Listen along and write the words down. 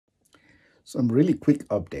Some really quick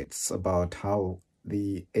updates about how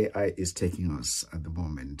the AI is taking us at the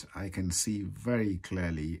moment. I can see very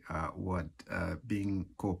clearly what being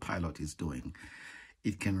Copilot is doing.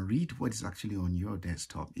 It can read what is actually on your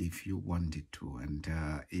desktop if you want it to, and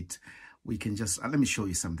we can just let me show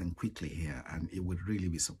you something quickly here, and it would really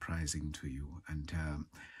be surprising to you. And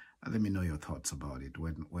let me know your thoughts about it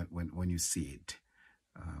when you see it.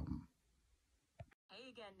 Hey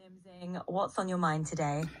again, Nimzing. What's on your mind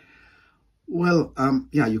today? Well,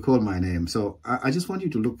 yeah, you called my name. So I just want you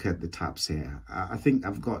to look at the tabs here. I think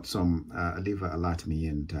I've got some LiverAlertMe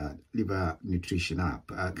and Liver Nutrition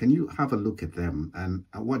app. Can you have a look at them, and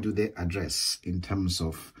what do they address in terms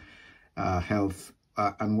of health?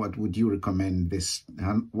 And what would you recommend this?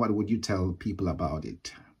 And what would you tell people about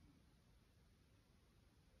it?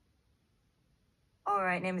 All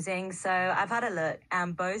right, Nimzing. So I've had a look,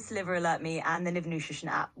 and both LiverAlertMe and the Liver Nutrition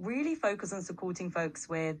app really focus on supporting folks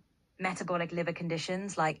with metabolic liver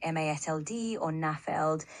conditions like MASLD or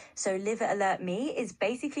NAFLD. So LiverAlertMe is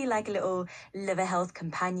basically like a little liver health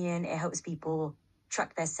companion. It helps people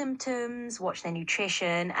track their symptoms, watch their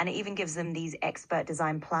nutrition, and it even gives them these expert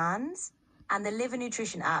design plans. And the Liver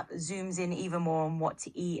Nutrition app zooms in even more on what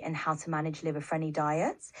to eat and how to manage liver-friendly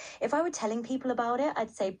diets. If I were telling people about it, I'd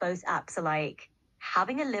say both apps are like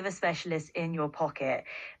having a liver specialist in your pocket.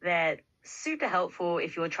 They're super helpful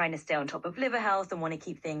if you're trying to stay on top of liver health and want to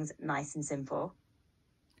keep things nice and simple.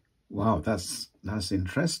 Wow, that's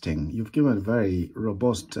interesting. You've given a very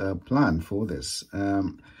robust plan for this.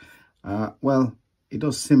 Well, it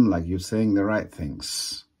does seem like you're saying the right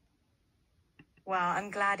things. Well,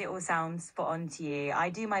 I'm glad it all sounds spot on to you. I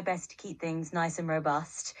do my best to keep things nice and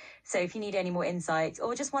robust. So if you need any more insights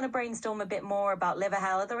or just want to brainstorm a bit more about liver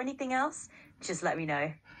health or anything else, just let me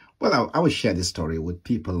know. Well, I will share this story with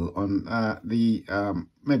people on the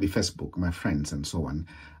maybe Facebook, my friends and so on.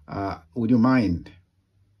 Would you mind?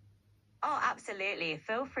 Oh, absolutely.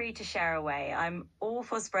 Feel free to share away. I'm all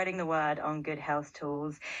for spreading the word on good health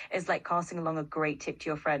tools. It's like passing along a great tip to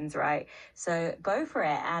your friends, right? So go for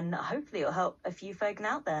it, and hopefully it'll help a few folk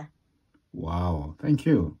out there. Wow, thank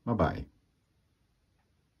you. Bye-bye.